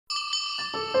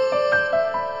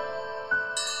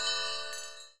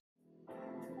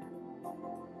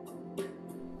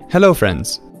Hello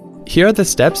friends! Here are the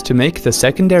steps to make the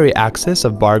secondary axis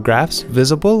of bar graphs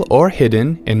visible or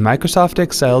hidden in Microsoft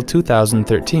Excel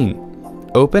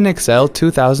 2013. Open Excel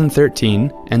 2013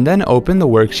 and then open the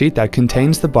worksheet that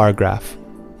contains the bar graph.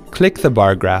 Click the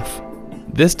bar graph.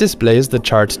 This displays the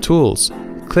chart tools.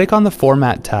 Click on the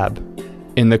Format tab.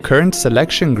 In the current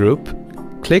selection group,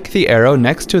 click the arrow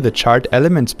next to the Chart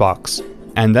Elements box,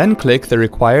 and then click the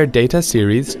required data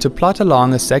series to plot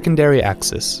along a secondary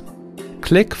axis.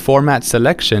 Click Format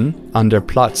Selection under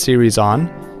Plot Series On,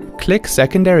 click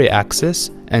Secondary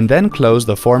Axis, and then close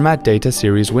the Format Data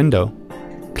Series window.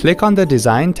 Click on the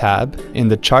Design tab in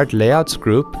the Chart Layouts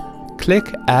group, click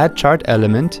Add Chart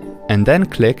Element, and then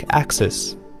click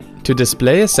Axis. To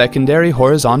display a secondary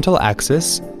horizontal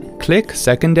axis, click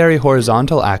Secondary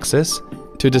Horizontal Axis.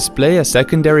 To display a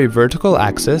secondary vertical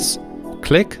axis,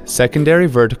 click Secondary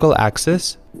Vertical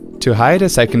Axis. To hide a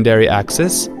secondary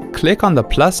axis, click on the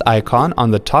plus icon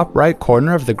on the top right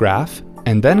corner of the graph,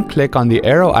 and then click on the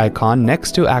arrow icon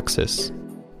next to Axis.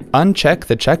 Uncheck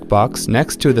the checkbox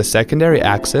next to the secondary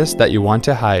axis that you want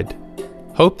to hide.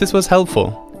 Hope this was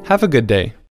helpful. Have a good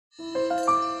day.